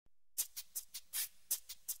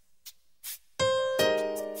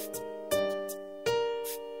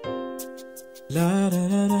La da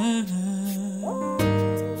da da da.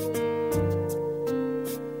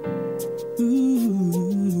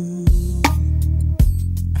 Ooh.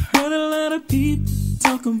 I heard a lot of people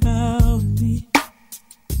talk about me,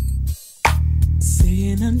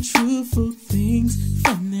 saying untruthful things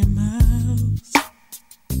from their mouths.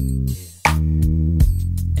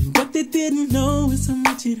 And what they didn't know is how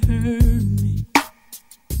much it hurt me.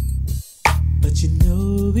 But you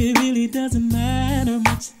know it really doesn't matter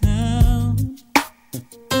much now.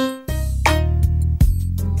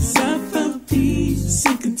 'Cause I found peace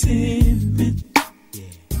and contentment.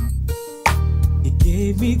 It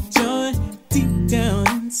gave me joy deep down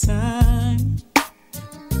inside.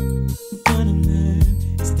 But I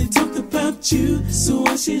learned is they talk about you, so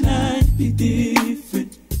why should I be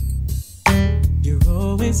different? You're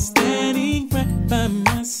always standing right by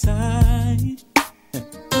my side.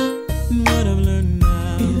 What I've learned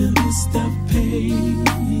now, in the midst of pain,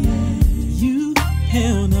 you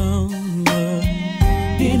held on, love.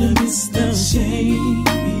 In the midst of shame,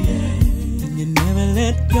 and you never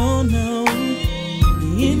let go, no.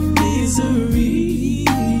 In misery,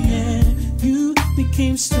 you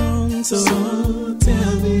became strong. So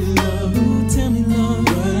tell me, love, what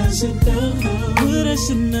I should know, what I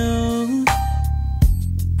should know.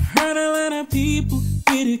 I heard a lot of people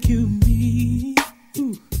ridicule me.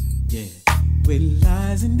 Ooh. Yeah, with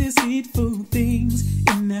lies and deceitful things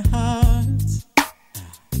in their hearts.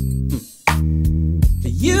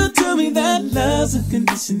 You told me that love's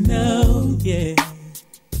unconditional, yeah.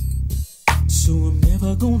 So I'm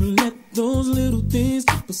never gonna let those little things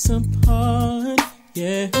keep us apart,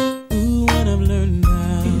 yeah. Ooh, what I've learned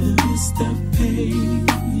now, in the midst of pain,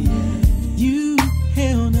 you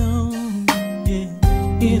held on, yeah.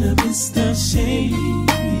 In the midst of shame,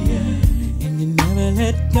 and you never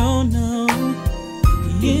let go, no.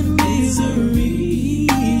 In misery,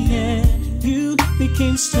 you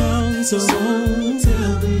became strong. So tell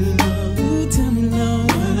me, love,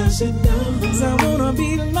 what I should know. 'Cause I wanna be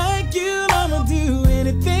like you. I'ma do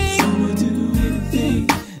anything,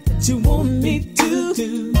 that you want me to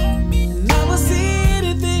do. And I will see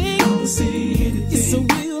anything, it's a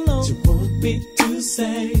will, Lord, you want me to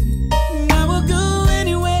say. And I will go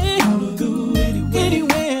anywhere,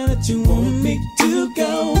 anywhere that you want me to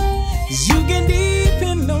go. 'Cause you can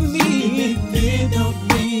depend on me,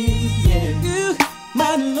 yeah. You,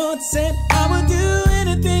 my Lord said I will do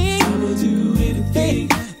anything,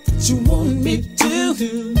 that you want me to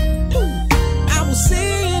do. I will say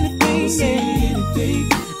anything,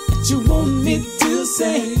 that you want me to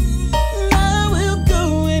say. And I will go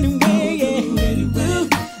anywhere,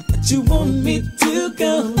 that you want me to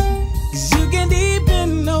go. 'Cause you can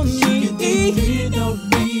depend on me,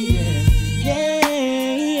 yeah.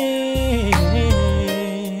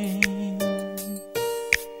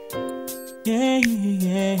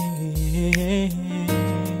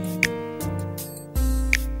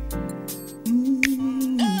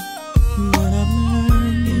 What I've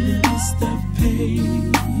learned, in the midst of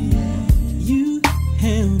pain, you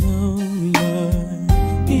held on,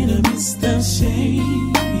 Lord. In the midst of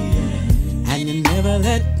shame, and you never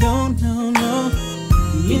let go, no.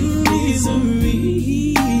 In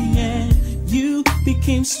misery, you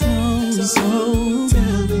became strong. So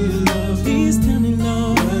tell me, love, please tell me,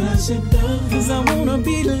 Lord, what I should know. 'Cause I wanna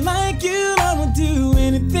be like you. I will do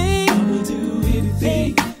anything,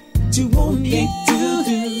 that you want me to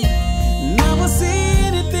do. And I will say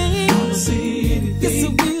anything, it's a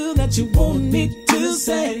will that you want me to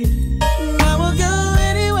say. And I will go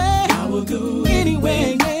anywhere,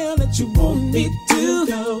 yeah, that you want me to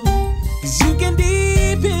go. 'Cause you can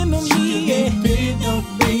depend on me,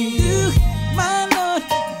 You, my Lord,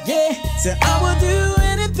 yeah. Said I will do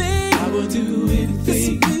anything, it's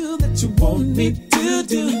a will that you want me to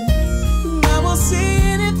do. And I will say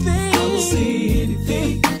anything,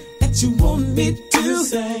 that you want me to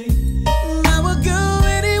say. And I will go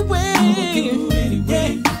anywhere,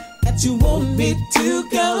 yeah, that you want me to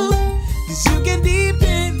go. 'Cause you can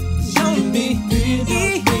depend on me,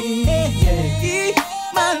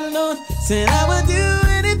 my Lord said I will do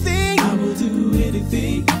anything,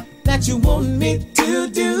 that you want me to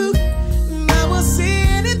do. And I will say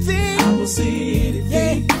anything,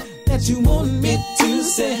 yeah, that you want me to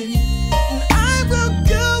say. And I will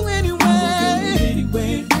go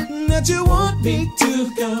anywhere, that you want me to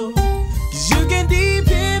go. 'Cause you can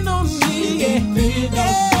depend on me,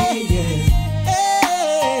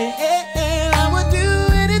 I will do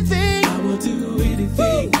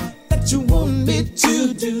anything, that you want me to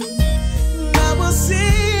do. And I will say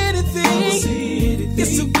anything,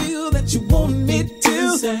 it's a will that you want me to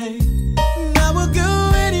say. And I will go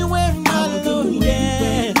anywhere, my Lord,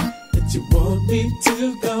 yeah, that you want me me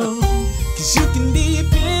to go. 'Cause you can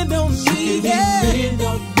depend on me, yeah. Depend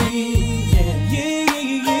on me, yeah. Yeah.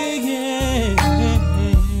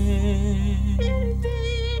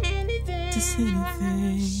 Just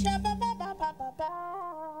anything.